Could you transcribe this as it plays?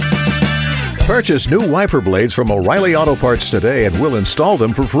Purchase new wiper blades from O'Reilly Auto Parts today and we'll install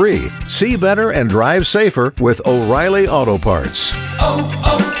them for free. See better and drive safer with O'Reilly Auto Parts. Oh,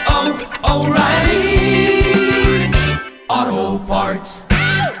 Auto Parts.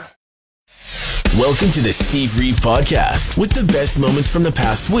 Welcome to the Steve Reeve Podcast with the best moments from the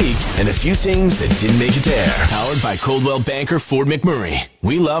past week and a few things that didn't make it to air. Powered by Coldwell Banker Ford McMurray.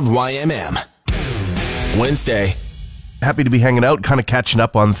 We love YMM. Wednesday. Happy to be hanging out, kind of catching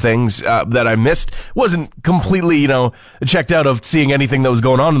up on things that I missed. Wasn't completely, checked out of seeing anything that was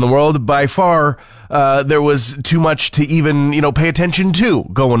going on in the world. By far, there was too much to even, pay attention to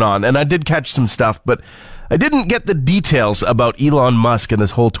going on. And I did catch some stuff, but I didn't get the details about Elon Musk and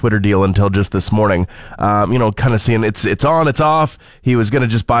this whole Twitter deal until just this morning. Kind of seeing it's on, it's off. He was going to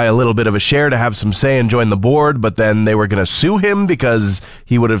just buy a little bit of a share to have some say and join the board, but then they were going to sue him because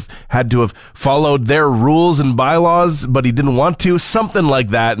he would have had to have followed their rules and bylaws, but he didn't want to, something like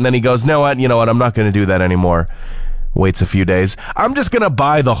that. And then he goes, you know what, I'm not going to do that anymore. Waits a few days. I'm just going to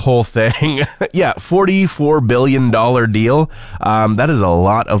buy the whole thing. Yeah, $44 billion deal. That is a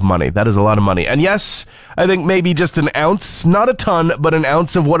lot of money. And yes, I think maybe just an ounce, not a ton, but an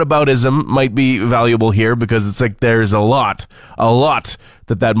ounce of whataboutism might be valuable here because it's like there's a lot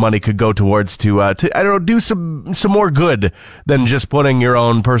that money could go towards to I don't know, do some more good than just putting your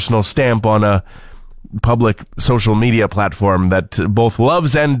own personal stamp on a public social media platform that both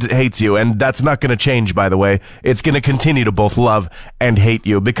loves and hates you. And that's not going to change, by the way. It's going to continue to both love and hate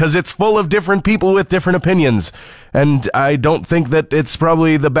you because it's full of different people with different opinions. And I don't think that it's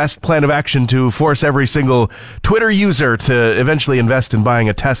probably the best plan of action to force every single Twitter user to eventually invest in buying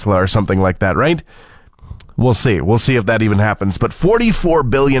a Tesla or something like that, right? We'll see if that even happens. But $44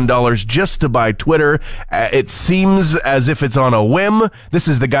 billion just to buy Twitter. It seems as if it's on a whim. This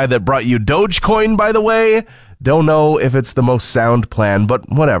is the guy that brought you Dogecoin, by the way. Don't know if it's the most sound plan, but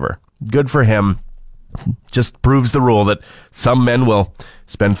whatever. Good for him. Just proves the rule that some men will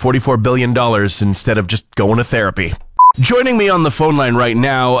spend $44 billion instead of just going to therapy. Joining me on the phone line right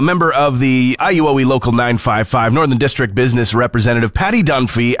now, a member of the IUOE Local 955 Northern District Business Representative, Patty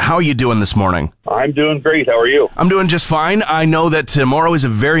Dunphy. How are you doing this morning? I'm doing great. How are you? I'm doing just fine. I know that tomorrow is a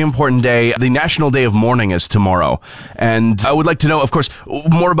very important day. The National Day of Mourning is tomorrow. And I would like to know, of course,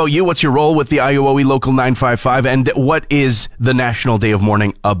 more about you. What's your role with the IUOE Local 955, and what is the National Day of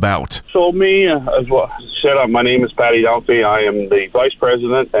Mourning about? So me, as well said, my name is Patty Dunphy. I am the Vice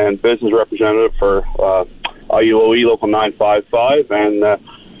President and Business Representative for IUOE Local 955, and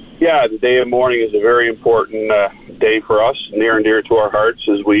the Day of Mourning is a very important day for us, near and dear to our hearts,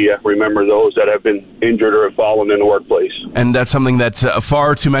 as we remember those that have been injured or have fallen in the workplace. And that's something that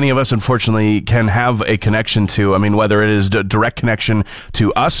far too many of us, unfortunately, can have a connection to. I mean, whether it is a direct connection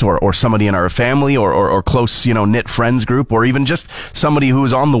to us or somebody in our family or close, knit friends group, or even just somebody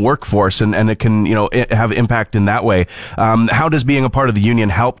who's on the workforce, and it can, have impact in that way. How does being a part of the union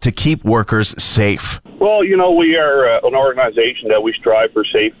help to keep workers safe? Well, we are an organization that we strive for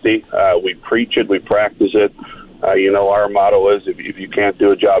safety. We preach it, we practice it. Our motto is if you can't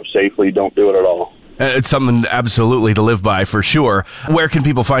do a job safely, don't do it at all. It's something absolutely to live by, for sure. Where can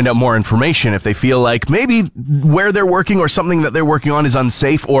people find out more information if they feel like maybe where they're working or something that they're working on is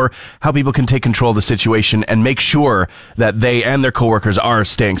unsafe, or how people can take control of the situation and make sure that they and their coworkers are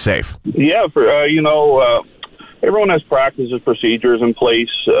staying safe? Yeah, everyone has practices, procedures in place,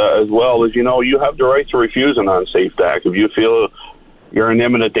 as well as, you have the right to refuse an unsafe act. If you feel you're in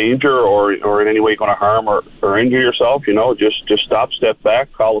imminent danger or in any way going to harm or injure yourself, just stop, step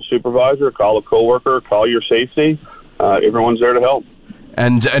back, call a supervisor, call a coworker, call your safety. Everyone's there to help.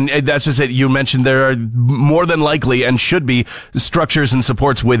 And that's just it. You mentioned there are more than likely and should be structures and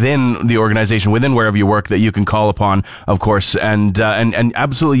supports within the organization, within wherever you work, that you can call upon, of course, and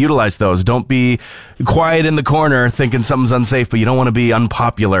absolutely utilize those. Don't be quiet in the corner thinking something's unsafe, but you don't want to be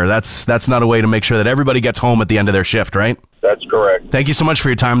unpopular. That's not a way to make sure that everybody gets home at the end of their shift, right? That's correct. Thank you so much for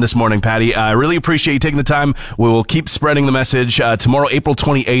your time this morning, Patty. I really appreciate you taking the time. We will keep spreading the message. Tomorrow, April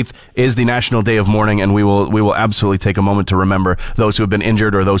 28th, is the National Day of Mourning, and we will absolutely take a moment to remember those who have been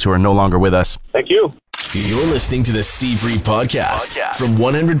injured or those who are no longer with us. Thank you. You're listening to the Steve Reeve Podcast from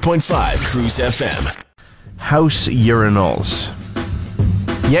 100.5 Cruise FM. House urinals.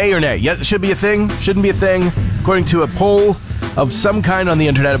 Yay or nay? Yeah, it should be a thing. Shouldn't be a thing. According to a poll of some kind on the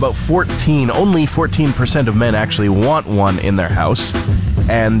internet, only 14% of men actually want one in their house,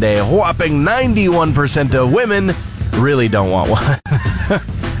 and a whopping 91% of women really don't want one.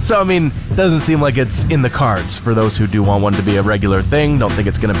 So, I mean, it doesn't seem like it's in the cards for those who do want one to be a regular thing. Don't think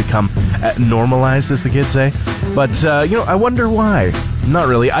it's going to become normalized, as the kids say. But, I wonder why. Not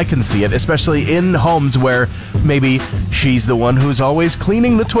really. I can see it, especially in homes where maybe she's the one who's always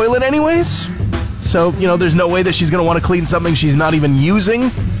cleaning the toilet anyways. So, there's no way that she's going to want to clean something she's not even using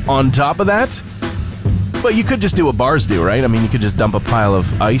on top of that. But you could just do what bars do, right? I mean, you could just dump a pile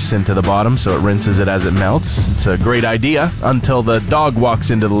of ice into the bottom so it rinses it as it melts. It's a great idea until the dog walks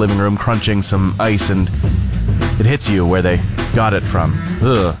into the living room crunching some ice and it hits you where they got it from.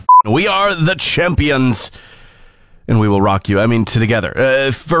 Ugh. We are the champions. And we will rock you. I mean,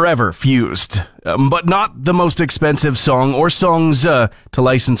 together. Forever fused. But not the most expensive song or songs to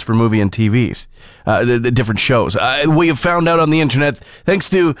license for movie and TVs. The different shows. We have found out on the internet, thanks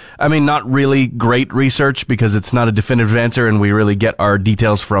to, not really great research because it's not a definitive answer and we really get our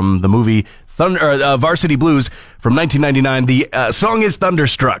details from the movie Varsity Blues from 1999. The song is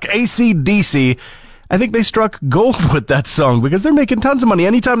Thunderstruck. AC/DC. I think they struck gold with that song because they're making tons of money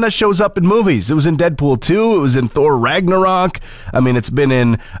anytime that shows up in movies. It was in Deadpool 2. It was in Thor Ragnarok. It's been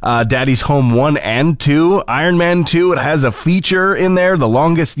in Daddy's Home 1 and 2. Iron Man 2. It has a feature in there. The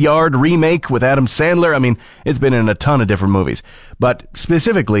Longest Yard remake with Adam Sandler. It's been in a ton of different movies. But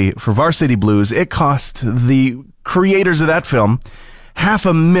specifically for Varsity Blues, it cost the creators of that film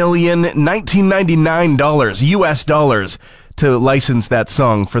 $500,000 $1999 US dollars to license that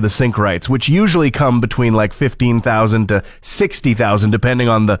song for the sync rights, which usually come between like $15,000 to $60,000 depending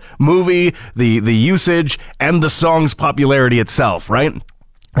on the movie, the usage, and the song's popularity itself, right?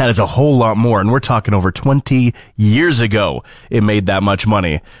 That is a whole lot more, and we're talking over 20 years ago it made that much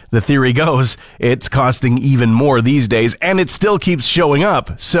money. The theory goes it's costing even more these days, and it still keeps showing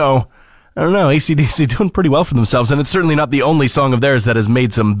up, so I don't know, AC/DC doing pretty well for themselves, and it's certainly not the only song of theirs that has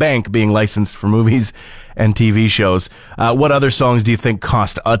made some bank being licensed for movies and TV shows. What other songs do you think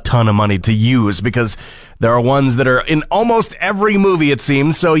cost a ton of money to use? Because there are ones that are in almost every movie, it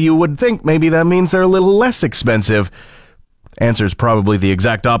seems, so you would think maybe that means they're a little less expensive. Answer's probably the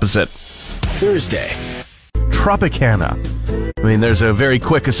exact opposite. Thursday. Tropicana. There's a very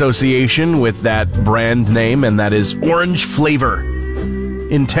quick association with that brand name, and that is orange flavor.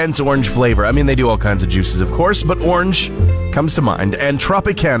 Intense orange flavor. They do all kinds of juices, of course, but orange comes to mind. And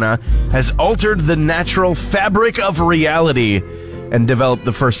Tropicana has altered the natural fabric of reality and developed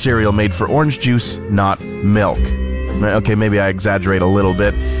the first cereal made for orange juice, not milk. Okay, maybe I exaggerate a little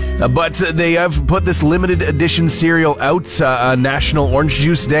bit. But they have put this limited edition cereal out. National Orange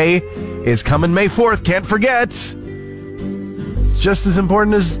Juice Day is coming May 4th. Can't forget. Just as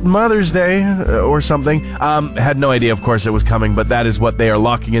important as Mother's Day or something. Had no idea, of course, it was coming, but that is what they are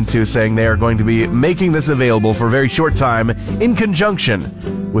locking into, saying they are going to be making this available for a very short time in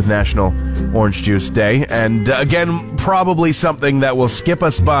conjunction with National Orange Juice Day. And again, probably something that will skip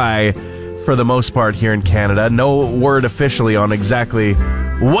us by for the most part here in Canada. No word officially on exactly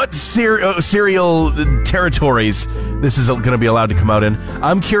what cereal territories this is going to be allowed to come out in.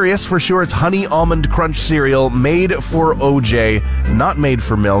 I'm curious. For sure, it's Honey Almond Crunch cereal made for OJ, not made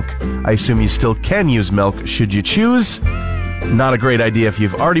for milk. I assume you still can use milk should you choose. Not a great idea if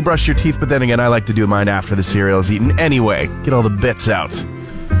you've already brushed your teeth, but then again, I like to do mine after the cereal is eaten anyway. Get all the bits out.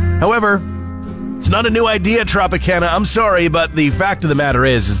 However, it's not a new idea, Tropicana. I'm sorry, but the fact of the matter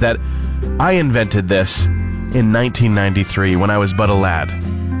is that I invented this in 1993 when I was but a lad.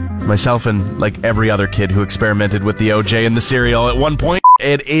 Myself and like every other kid who experimented with the OJ and the cereal at one point.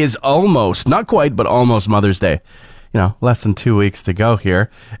 It is almost, not quite, but almost Mother's Day. Less than 2 weeks to go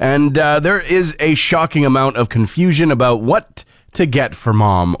here. And there is a shocking amount of confusion about what to get for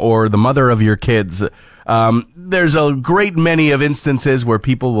mom or the mother of your kids. There's a great many of instances where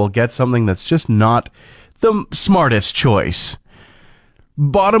people will get something that's just not the smartest choice.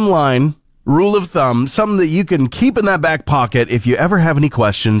 Bottom line, rule of thumb, something that you can keep in that back pocket if you ever have any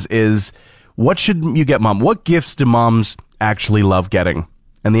questions is, what should you get mom? What gifts do moms actually love getting?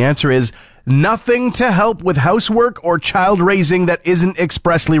 And the answer is nothing to help with housework or child raising that isn't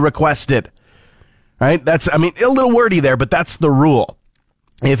expressly requested. Right? That's, a little wordy there, but that's the rule.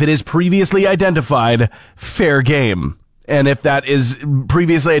 If it is previously identified, fair game. And if that is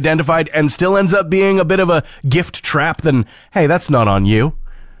previously identified and still ends up being a bit of a gift trap, then, hey, that's not on you.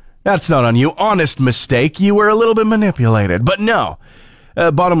 That's not on you. Honest mistake. You were a little bit manipulated. But no.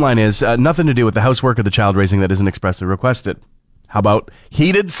 Bottom line is, nothing to do with the housework or the child raising that isn't expressly requested. How about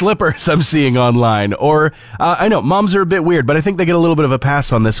heated slippers I'm seeing online? Or, I know, moms are a bit weird, but I think they get a little bit of a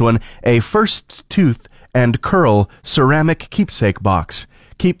pass on this one. A first tooth and curl ceramic keepsake box.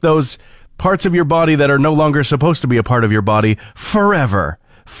 Keep those parts of your body that are no longer supposed to be a part of your body forevermore.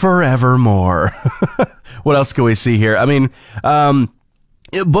 What else can we see here?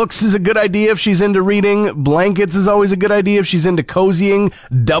 Books is a good idea if she's into reading. Blankets is always a good idea if she's into cozying.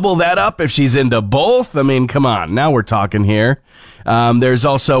 Double that up if she's into both. I mean, come on. Now we're talking here. There's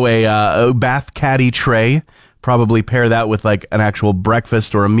also a bath caddy tray. Probably pair that with like an actual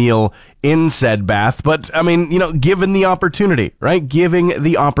breakfast or a meal in said bath. But I mean, given the opportunity, right? Giving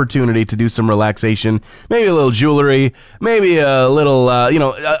the opportunity to do some relaxation, maybe a little jewelry, maybe a little,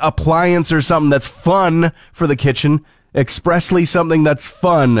 appliance or something that's fun for the kitchen. Expressly something that's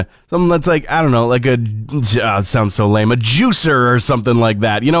fun. Something that's like, I don't know, like it sounds so lame, a juicer or something like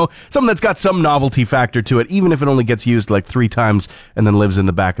that. Something that's got some novelty factor to it, even if it only gets used like 3 times and then lives in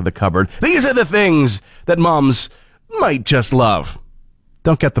the back of the cupboard. These are the things that moms might just love.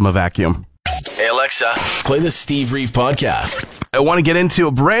 Don't get them a vacuum. Hey Alexa, play the Steve Reeve podcast. I want to get into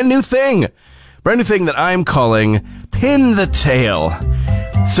a brand new thing that I'm calling Pin the Tale.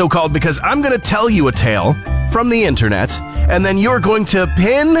 So called because I'm going to tell you a tale from the internet, and then you're going to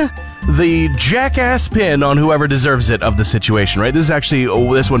pin the jackass pin on whoever deserves it of the situation, right? This is actually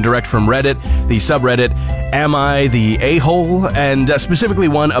this one direct from Reddit, the subreddit Am I the A-hole? And specifically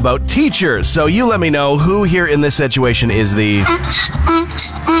one about teachers. So you let me know who here in this situation is the...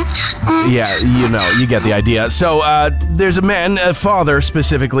 Yeah, you get the idea. So there's a father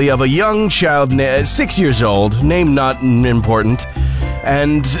specifically of a young child, 6 years old, name not important,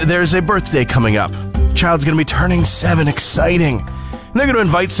 and there's a birthday coming up. Child's gonna be turning 7, exciting. And they're gonna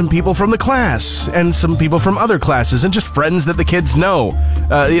invite some people from the class, and some people from other classes, and just friends that the kids know.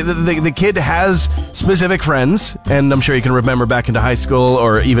 The kid has specific friends, and I'm sure you can remember back into high school,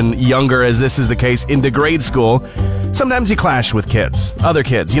 or even younger, as this is the case, into grade school. Sometimes you clash with other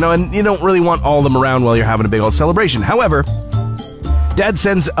kids, and you don't really want all of them around while you're having a big old celebration. However, Dad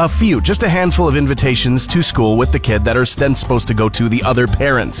sends just a handful of invitations to school with the kid that are then supposed to go to the other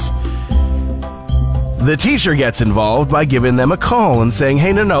parents. The teacher gets involved by giving them a call and saying,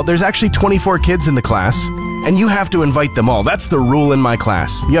 hey, no, there's actually 24 kids in the class, and you have to invite them all. That's the rule in my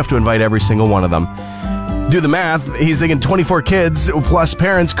class. You have to invite every single one of them. Do the math, he's thinking 24 kids plus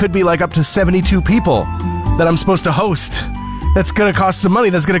parents could be like up to 72 people that I'm supposed to host. That's going to cost some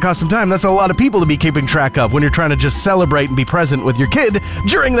money, that's going to cost some time. That's a lot of people to be keeping track of when you're trying to just celebrate and be present with your kid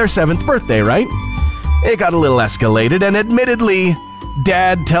during their 7th birthday, right? It got a little escalated, and admittedly,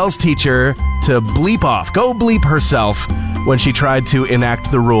 Dad tells teacher to bleep off, go bleep herself when she tried to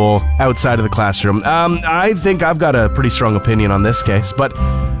enact the rule outside of the classroom. I think I've got a pretty strong opinion on this case, but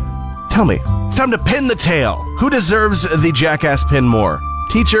tell me, it's time to pin the tail. Who deserves the jackass pin more?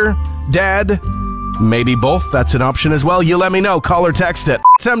 Teacher? Dad? Maybe both. That's an option as well. You let me know. Call or text it.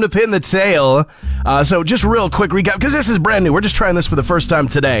 Time to pin the tail. So just real quick recap, because this is brand new. We're just trying this for the first time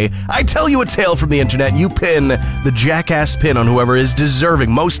today. I tell you a tale from the internet. You pin the jackass pin on whoever is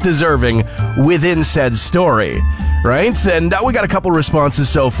most deserving within said story. Right? And we got a couple responses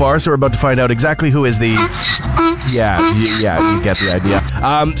so far, so we're about to find out exactly who is the... Yeah, you get the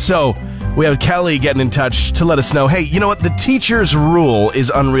idea. So... we have Kelly getting in touch to let us know, hey, you know what? The teacher's rule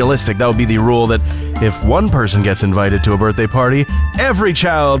is unrealistic. That would be the rule that if one person gets invited to a birthday party, every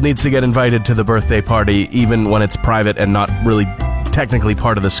child needs to get invited to the birthday party, even when it's private and not really technically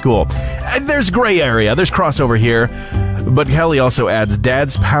part of the school. There's gray area. There's crossover here. But Kelly also adds,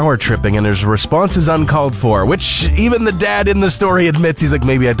 Dad's power tripping, and his response is uncalled for, which even the dad in the story admits. He's like,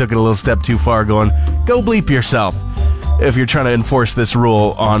 maybe I took it a little step too far, going, go bleep yourself if you're trying to enforce this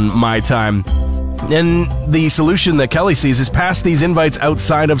rule on my time. And the solution that Kelly sees is pass these invites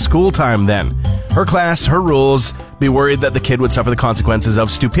outside of school time then. Her class, her rules, be worried that the kid would suffer the consequences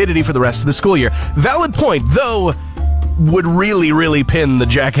of stupidity for the rest of the school year. Valid point, though would really, really pin the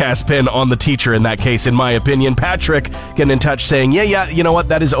jackass pin on the teacher in that case, in my opinion. Patrick getting in touch saying, yeah, you know what,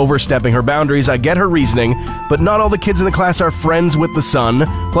 that is overstepping her boundaries. I get her reasoning, but not all the kids in the class are friends with the son.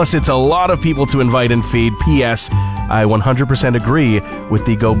 Plus, it's a lot of people to invite and feed. P.S. I 100% agree with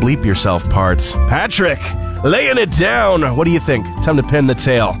the go bleep yourself parts. Patrick, laying it down. What do you think? Time to pin the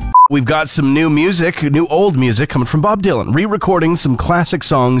tail. We've got some new old music coming from Bob Dylan, re-recording some classic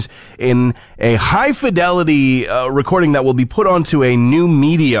songs in a high-fidelity recording that will be put onto a new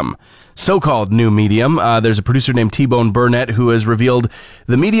medium, so-called new medium. There's a producer named T-Bone Burnett who has revealed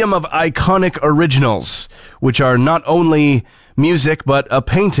the medium of iconic originals, which are not only music, but a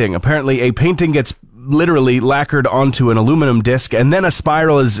painting. Apparently, a painting gets literally lacquered onto an aluminum disc, and then a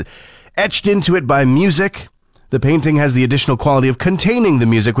spiral is etched into it by music. The painting has the additional quality of containing the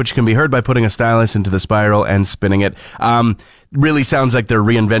music, which can be heard by putting a stylus into the spiral and spinning it. Really sounds like they're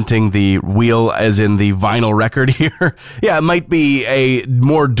reinventing the wheel, as in the vinyl record here. Yeah, it might be a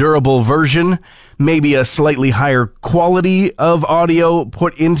more durable version, maybe a slightly higher quality of audio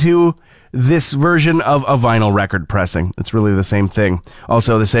put into this version of a vinyl record pressing. It's really the same thing.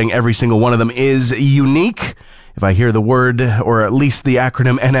 Also, they're saying every single one of them is unique. If I hear the word, or at least the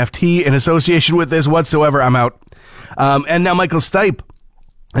acronym NFT in association with this whatsoever, I'm out. And now Michael Stipe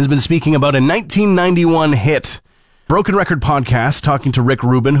has been speaking about a 1991 hit. Broken Record Podcast, talking to Rick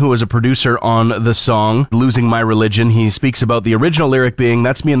Rubin, who is a producer on the song Losing My Religion. He speaks about the original lyric being,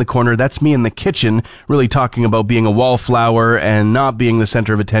 "That's me in the corner, that's me in the kitchen," really talking about being a wallflower and not being the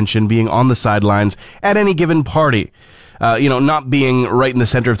center of attention, being on the sidelines at any given party. Not being right in the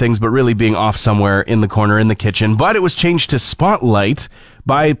center of things, but really being off somewhere in the corner, in the kitchen. But it was changed to Spotlight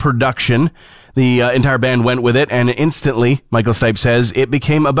by production. The entire band went with it, and instantly, Michael Stipe says, it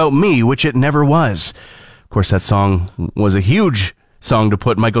became about me, which it never was. Of course, that song was a huge song to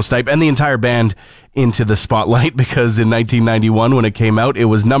put Michael Stipe and the entire band into the spotlight, because in 1991, when it came out, it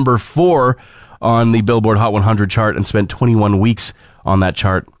was number 4 on the Billboard Hot 100 chart and spent 21 weeks on that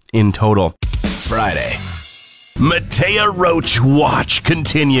chart in total. Friday. Matea Roach watch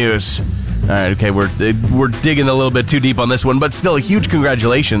continues. All right, okay, we're digging a little bit too deep on this one, but still, huge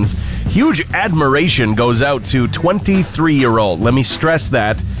congratulations. Huge admiration goes out to 23-year-old. Let me stress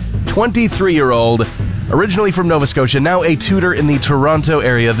that. 23-year-old, originally from Nova Scotia, now a tutor in the Toronto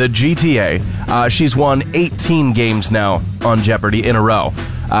area, the GTA. She's won 18 games now on Jeopardy in a row.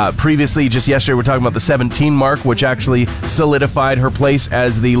 Previously, just yesterday, we're talking about the 17 mark, which actually solidified her place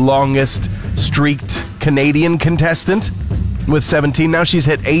as the longest streaked Canadian contestant with 17. Now she's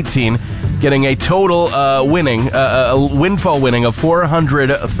hit 18, getting a total windfall winning of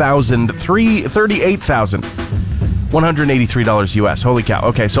 $183 US. Holy cow.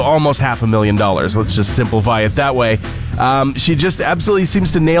 Okay, so almost $500,000. Let's just simplify it that way. She just absolutely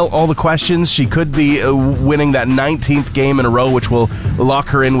seems to nail all the questions. She could be winning that 19th game in a row, which will lock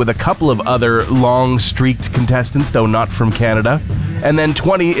her in with a couple of other long-streaked contestants, though not from Canada. And then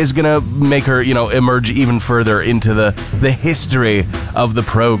 20 is going to make her, emerge even further into the history of the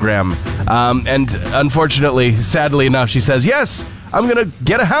program. And unfortunately, sadly enough, she says, yes, I'm going to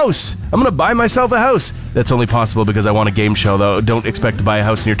get a house. I'm going to buy myself a house. That's only possible because I want a game show, though. Don't expect to buy a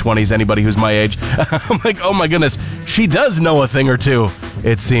house in your 20s, anybody who's my age. I'm like, oh my goodness, she does know a thing or two,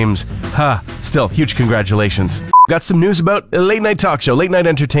 it seems. Still, huge congratulations. Got some news about a late-night talk show, late-night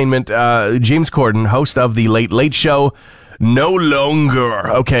entertainment. James Corden, host of The Late Late Show, no longer.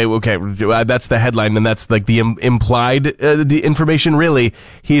 Okay, that's the headline, and that's like the implied the information. Really,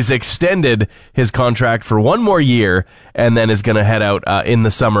 he's extended his contract for one more year, and then is going to head out in the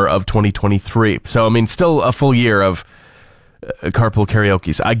summer of 2023. So, I mean, still a full year of carpool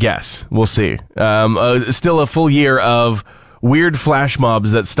karaoke's, I guess. We'll see. Still a full year of weird flash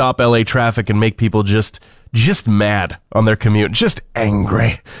mobs that stop LA traffic and make people just mad on their commute, just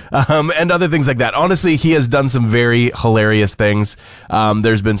angry, and other things like that. Honestly, he has done some very hilarious things.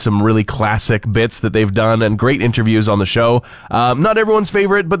 There's been some really classic bits that they've done and great interviews on the show. Not everyone's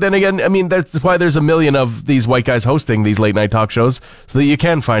favorite, but then again, I mean, that's why there's a million of these white guys hosting these late night talk shows, so that you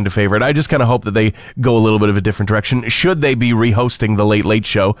can find a favorite. I just kind of hope that they go a little bit of a different direction, should they be re-hosting the Late Late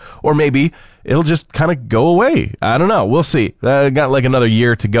Show, or maybe it'll just kind of go away. I don't know. We'll see. Got like another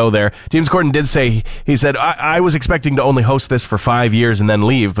year to go there. James Corden did say, he said, I was expecting to only host this for 5 years and then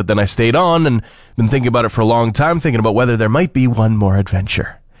leave, but then I stayed on and been thinking about it for a long time, thinking about whether there might be one more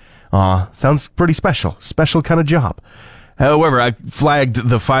adventure. Sounds pretty special. Special kind of job. However, I flagged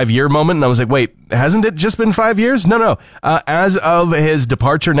the 5-year moment, and I was like, wait, hasn't it just been 5 years? No. As of his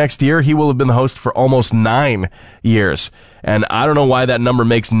departure next year, he will have been the host for almost 9 years. And I don't know why that number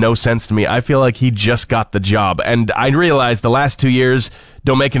makes no sense to me. I feel like he just got the job. And I realize the last 2 years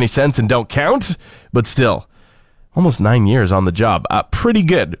don't make any sense and don't count, but still, almost 9 years on the job. Pretty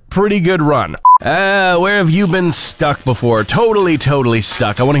good run. Where have you been stuck before? Totally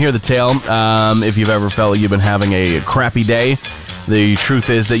stuck. I want to hear the tale. If you've ever felt you've been having a crappy day, the truth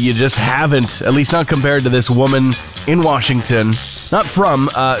is that you just haven't, at least not compared to this woman in Washington,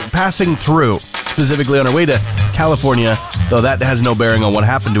 passing through, specifically on her way to California, though that has no bearing on what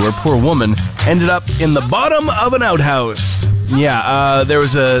happened to her. Poor woman ended up in the bottom of an outhouse. Yeah, there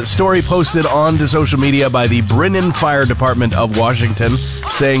was a story posted onto social media by the Brennan Fire Department of Washington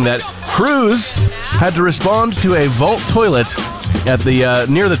saying that crews had to respond to a vault toilet at the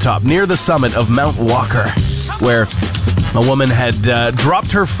near the summit of Mount Walker, where a woman had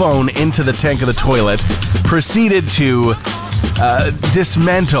dropped her phone into the tank of the toilet, proceeded to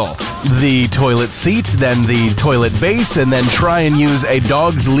dismantle the toilet seat, then the toilet base, and then try and use a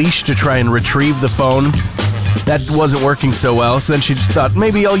dog's leash to try and retrieve the phone. That wasn't working so well, so then she just thought,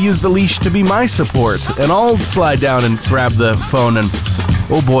 maybe I'll use the leash to be my support, and I'll slide down and grab the phone, and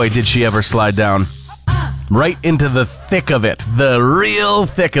oh boy, did she ever slide down. right into the thick of it, the real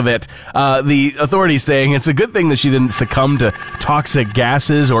thick of it. The authorities saying it's a good thing that she didn't succumb to toxic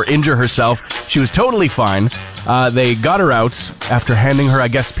gases or injure herself. She was totally fine. They got her out after handing her, I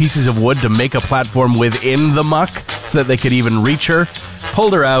guess, pieces of wood to make a platform within the muck so that they could even reach her.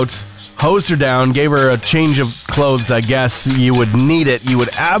 Pulled her out, hosed her down, gave her a change of clothes, I guess. You would need it. You would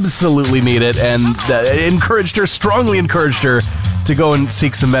absolutely need it. And strongly encouraged her to go and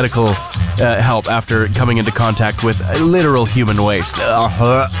seek some medical help after coming into contact with literal human waste.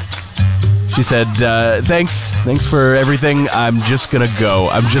 She said, thanks for everything. I'm just gonna go.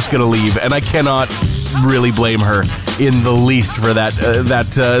 I'm just gonna leave. And I cannot really blame her in the least for that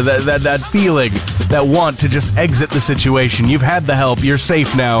feeling, that want to just exit the situation. You've had the help. You're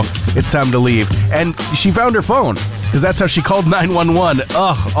safe now. It's time to leave. And she found her phone, because that's how she called 911.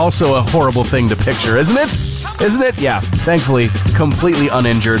 Ugh, also a horrible thing to picture, isn't it? Isn't it? Yeah, thankfully, completely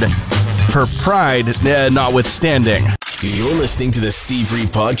uninjured. Her pride notwithstanding. You're listening to the Steve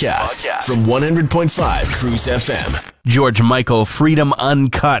Reeve Podcast from 100.5 Cruise FM. George Michael Freedom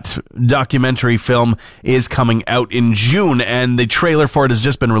Uncut documentary film is coming out in June, and the trailer for it has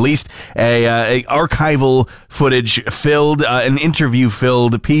just been released. A archival footage filled, an interview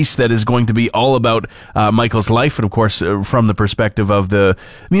filled piece that is going to be all about Michael's life, and of course from the perspective of the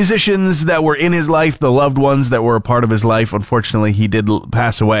musicians that were in his life, the loved ones that were a part of his life. Unfortunately, he did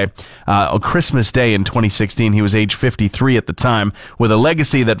pass away on Christmas Day in 2016. He was age 53 at the time, with a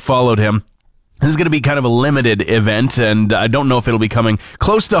legacy that followed him. This is going to be kind of a limited event, and I don't know if it'll be coming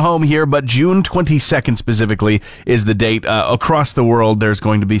close to home here, but June 22nd specifically is the date. Across the world, there's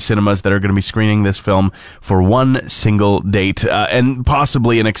going to be cinemas that are going to be screening this film for one single date, and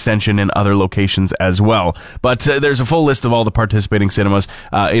possibly an extension in other locations as well. But there's a full list of all the participating cinemas,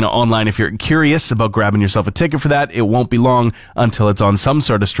 online. If you're curious about grabbing yourself a ticket for that, it won't be long until it's on some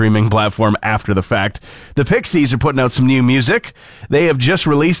sort of streaming platform after the fact. The Pixies are putting out some new music. They have just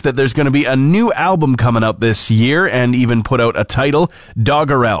released that there's going to be a new album coming up this year, and even put out a title,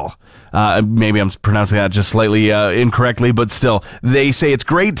 Doggerel. Maybe I'm pronouncing that just slightly incorrectly, but still, they say it's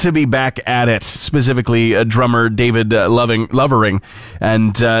great to be back at it, specifically drummer David Lovering,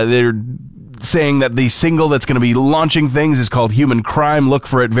 and they're saying that the single that's going to be launching things is called Human Crime. Look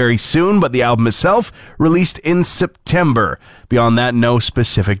for it very soon, but the album itself released in September. Beyond that, no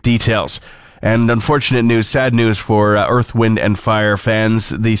specific details. And unfortunate news, sad news for Earth, Wind, and Fire fans.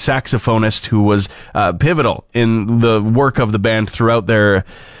 The saxophonist who was pivotal in the work of the band throughout their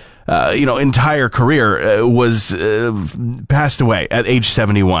entire career was passed away at age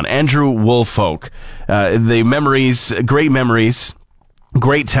 71. Andrew Woolfolk. The memories,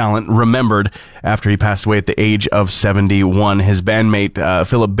 great talent, remembered after he passed away at the age of 71. His bandmate,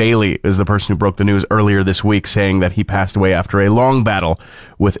 Philip Bailey, is the person who broke the news earlier this week, saying that he passed away after a long battle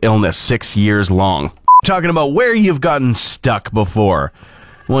with illness, 6 years long. Talking about where you've gotten stuck before.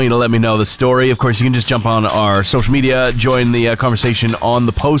 I want you to let me know the story. Of course, you can just jump on our social media, join the conversation on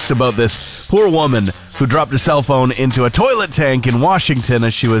the post about this poor woman who dropped a cell phone into a toilet tank in Washington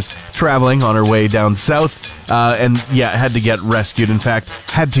as she was traveling on her way down south, and had to get rescued. In fact,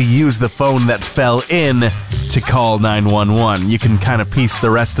 had to use the phone that fell in to call 911. You can kind of piece the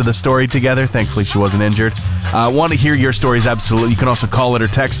rest of the story together. Thankfully, she wasn't injured. Want to hear your stories? Absolutely. You can also call it or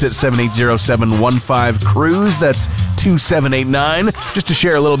text it, 780-715-CRUISE. That's 2789. Just to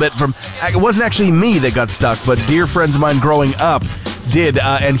share a little bit from, it wasn't actually me that got stuck, but dear friends of mine growing up did,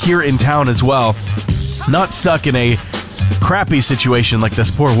 and here in town as well. Not stuck in a crappy situation like this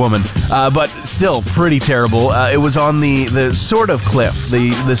poor woman, but still pretty terrible. It was on the sort of cliff,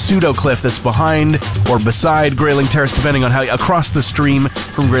 the pseudo cliff that's behind or beside Grayling Terrace, depending on how, across the stream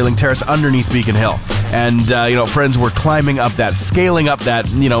from Grayling Terrace underneath Beacon Hill. And, friends were climbing up that, scaling up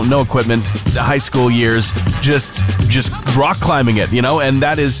that, no equipment, high school years, just rock climbing it, and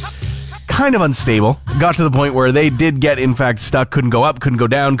that is kind of unstable. Got to the point where they did get, in fact, stuck, couldn't go up, couldn't go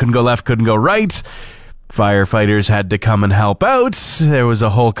down, couldn't go left, couldn't go right. Firefighters had to come and help out. There was a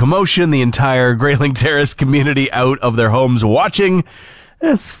whole commotion. The entire Grayling Terrace community out of their homes watching.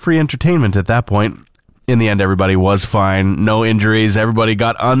 It's free entertainment at that point. In the end, everybody was fine. No injuries. Everybody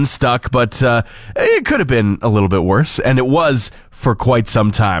got unstuck, but it could have been a little bit worse, and it was for quite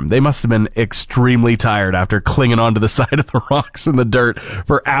some time. They must have been extremely tired after clinging onto the side of the rocks and the dirt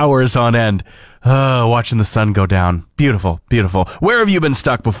for hours on end. Watching the sun go down. Beautiful, beautiful. Where have you been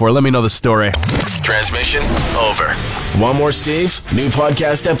stuck before? Let me know the story. Transmission over. Want more Steve? New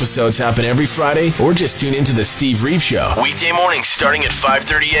podcast episodes happen every Friday, or just tune into the Steve Reeve Show. Weekday mornings starting at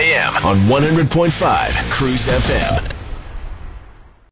 5:30 a.m. on 100.5 Cruise FM.